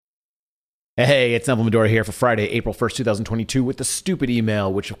Hey, it's Neville Medora here for Friday, April 1st, 2022 with the stupid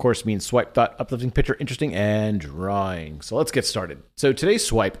email, which of course means swipe, thought, uplifting, picture, interesting, and drawing. So let's get started. So today's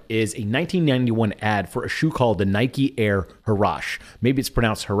swipe is a 1991 ad for a shoe called the Nike Air Huarache. Maybe it's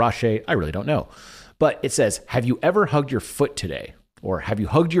pronounced Huarache, I really don't know. But it says, have you ever hugged your foot today? Or have you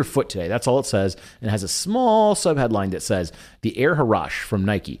hugged your foot today? That's all it says. And it has a small subheadline that says, the Air Huarache from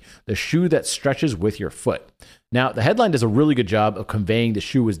Nike, the shoe that stretches with your foot. Now, the headline does a really good job of conveying the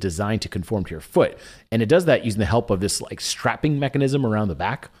shoe was designed to conform to your foot. And it does that using the help of this like strapping mechanism around the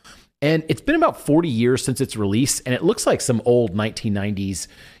back. And it's been about 40 years since its release, and it looks like some old 1990s,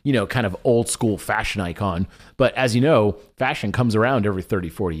 kind of old school fashion icon. But as you know, fashion comes around every 30,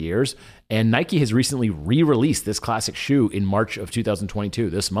 40 years. And Nike has recently re-released this classic shoe in March of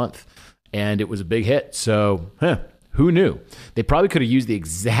 2022, this month. And it was a big hit. So, who knew? They probably could have used the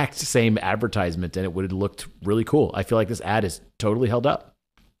exact same advertisement and it would have looked really cool. I feel like this ad is totally held up.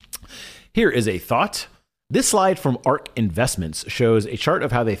 Here is a thought. This slide from ARK Investments shows a chart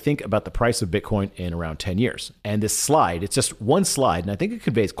of how they think about the price of Bitcoin in around 10 years. And this slide, it's just one slide, and I think it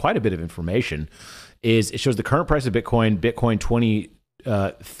conveys quite a bit of information, it shows the current price of Bitcoin, Bitcoin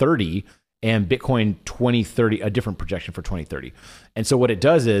 2030, and Bitcoin 2030, a different projection for 2030. And so what it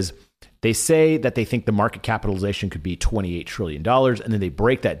does is they say that they think the market capitalization could be $28 trillion, and then they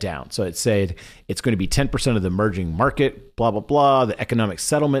break that down. So it said it's going to be 10% of the emerging market, blah, blah, blah, the economic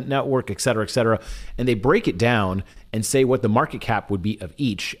settlement network, et cetera, et cetera. And they break it down and say what the market cap would be of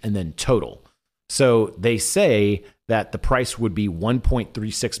each and then total. So they say that the price would be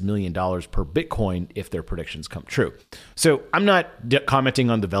 $1.36 million per Bitcoin if their predictions come true. So I'm not commenting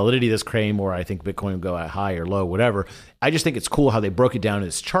on the validity of this claim or I think Bitcoin will go high or low, whatever. I just think it's cool how they broke it down in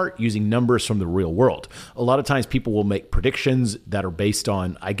this chart using numbers from the real world. A lot of times people will make predictions that are based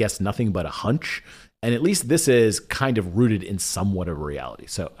on, I guess, nothing but a hunch. And at least this is kind of rooted in somewhat of a reality.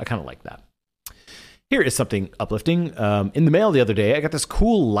 So I kind of like that. Here is something uplifting. In the mail the other day, I got this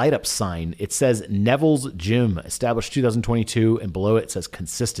cool light up sign. It says Neville's Gym, established 2022, and below it says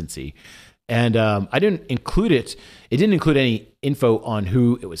consistency. And I didn't include it. It didn't include any info on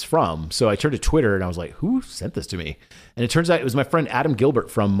who it was from. So I turned to Twitter and I was like, who sent this to me? And it turns out it was my friend Adam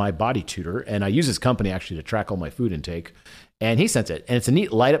Gilbert from My Body Tutor. And I use his company actually to track all my food intake. And he sent it. And it's a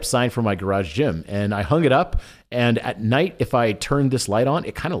neat light up sign for my garage gym. And I hung it up. And at night, if I turn this light on,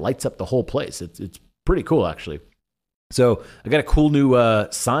 it kind of lights up the whole place. It's pretty cool, actually. So I got a cool new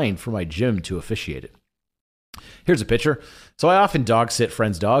sign for my gym to officiate it. Here's a picture. So I often dog sit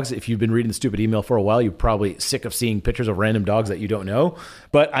friends' dogs. If you've been reading the stupid email for a while, you're probably sick of seeing pictures of random dogs that you don't know.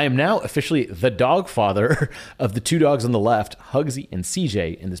 But I am now officially the dog father of the two dogs on the left, Hugsy and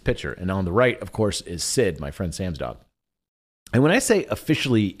CJ, in this picture. And on the right, of course, is Sid, my friend Sam's dog. And when I say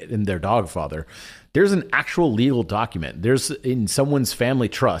officially in their dog father, there's an actual legal document. There's in someone's family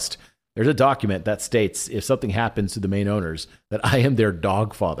trust. There's a document that states if something happens to the main owners that I am their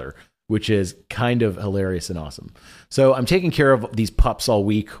dog father, which is kind of hilarious and awesome. So I'm taking care of these pups all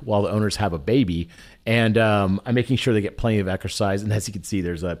week while the owners have a baby. And I'm making sure they get plenty of exercise. And as you can see,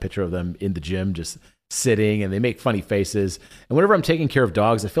 there's a picture of them in the gym just sitting and they make funny faces. And whenever I'm taking care of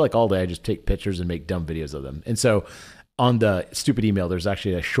dogs, I feel like all day I just take pictures and make dumb videos of them. And so on the stupid email, there's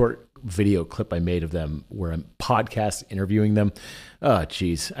actually a short video clip I made of them where I'm podcast interviewing them. Oh,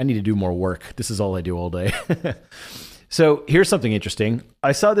 geez, I need to do more work. This is all I do all day. So here's something interesting.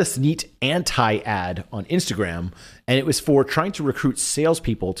 I saw this neat anti-ad on Instagram, and it was for trying to recruit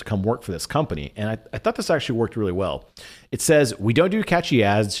salespeople to come work for this company. And I thought this actually worked really well. It says, we don't do catchy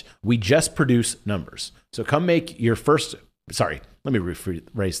ads. We just produce numbers. So come make your first... Sorry, let me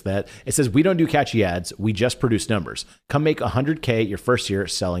rephrase that. It says, we don't do catchy ads. We just produce numbers. Come make $100K your first year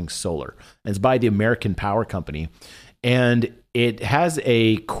selling solar. And it's by the American Power Company. And it has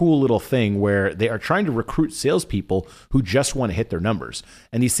a cool little thing where they are trying to recruit salespeople who just want to hit their numbers.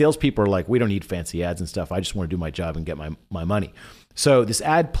 And these salespeople are like, we don't need fancy ads and stuff. I just want to do my job and get my money. So this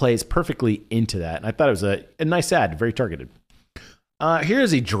ad plays perfectly into that. And I thought it was a nice ad, very targeted. Here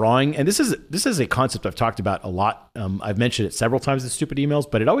is a drawing, and this is a concept I've talked about a lot. I've mentioned it several times in stupid emails,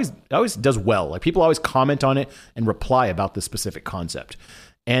 but it always does well. Like people always comment on it and reply about this specific concept.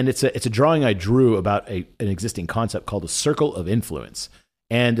 And it's a drawing I drew about an existing concept called the circle of influence.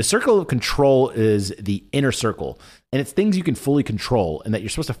 And the circle of control is the inner circle, and it's things you can fully control, and that you're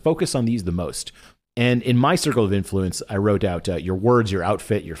supposed to focus on these the most. And in my circle of influence, I wrote out your words, your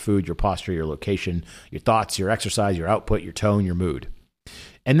outfit, your food, your posture, your location, your thoughts, your exercise, your output, your tone, your mood.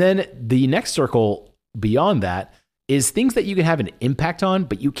 And then the next circle beyond that is things that you can have an impact on,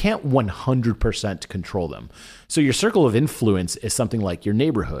 but you can't 100% control them. So your circle of influence is something like your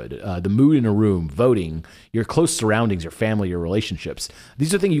neighborhood, the mood in a room, voting, your close surroundings, your family, your relationships.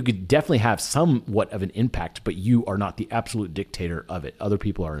 These are things you could definitely have somewhat of an impact, but you are not the absolute dictator of it. Other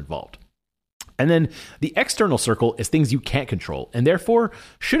people are involved. And then the external circle is things you can't control and therefore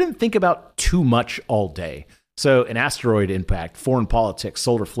shouldn't think about too much all day. So an asteroid impact, foreign politics,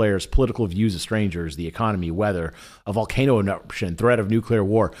 solar flares, political views of strangers, the economy, weather, a volcano eruption, threat of nuclear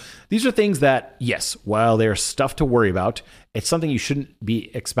war. These are things that, yes, while they're stuff to worry about, it's something you shouldn't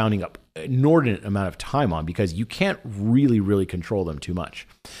be expounding up an inordinate amount of time on because you can't really control them too much.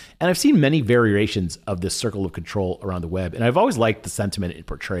 And I've seen many variations of this circle of control around the web, and I've always liked the sentiment it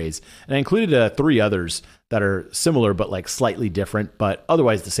portrays. And I included 3 others that are similar but like slightly different, but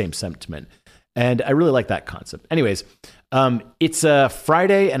otherwise the same sentiment. And I really like that concept. Anyways, it's a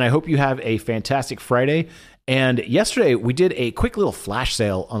Friday, and I hope you have a fantastic Friday. And yesterday, we did a quick little flash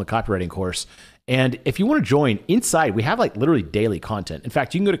sale on the copywriting course. And if you want to join inside, we have like literally daily content. In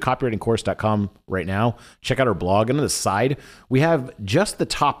fact, you can go to copywritingcourse.com right now, check out our blog. And on the side, we have just the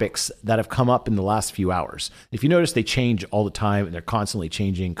topics that have come up in the last few hours. If you notice, they change all the time and they're constantly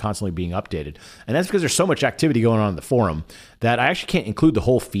changing, constantly being updated. And that's because there's so much activity going on in the forum that I actually can't include the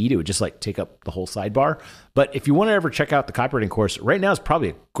whole feed. It would just like take up the whole sidebar. But if you want to ever check out the copywriting course, right now is probably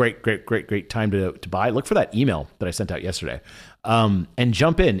a great time to buy. Look for that email that I sent out yesterday. And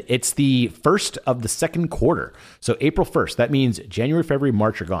jump in. It's the first of the second quarter. So April 1st, that means January, February,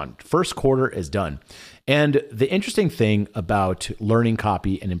 March are gone. First quarter is done. And the interesting thing about learning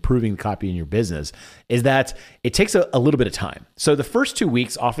copy and improving the copy in your business is that it takes a little bit of time. So the first 2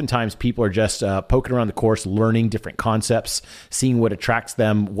 weeks, oftentimes people are just poking around the course, learning different concepts, seeing what attracts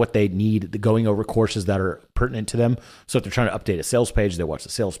them, what they need, going over courses that are pertinent to them. So if they're trying to update a sales page, they watch the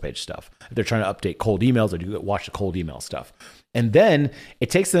sales page stuff. If they're trying to update cold emails, they watch the cold email stuff. And then it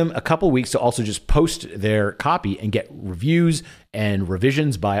takes them a couple of weeks to also just post their copy and get reviews and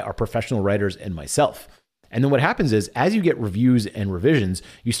revisions by our professional writers and myself. And then what happens is, as you get reviews and revisions,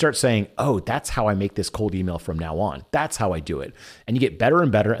 you start saying, oh, that's how I make this cold email from now on. That's how I do it. And you get better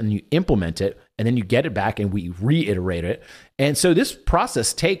and better, and you implement it, and then you get it back and we reiterate it. And so this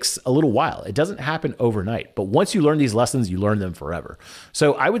process takes a little while. It doesn't happen overnight, but once you learn these lessons, you learn them forever.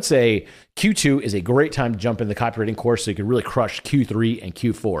 So I would say Q2 is a great time to jump in the copywriting course so you can really crush Q3 and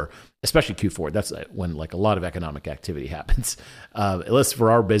Q4, especially Q4. That's when like a lot of economic activity happens, at least for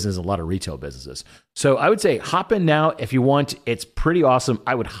our business, a lot of retail businesses. So I would say hop in now if you want. It's pretty awesome.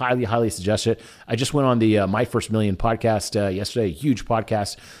 I would highly suggest it. I just went on the My First Million podcast yesterday, a huge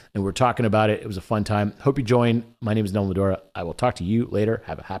podcast, and we're talking about it. It was a fun time. Hope you join. My name is Nolan Ladora. I will talk to you later.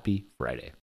 Have a happy Friday.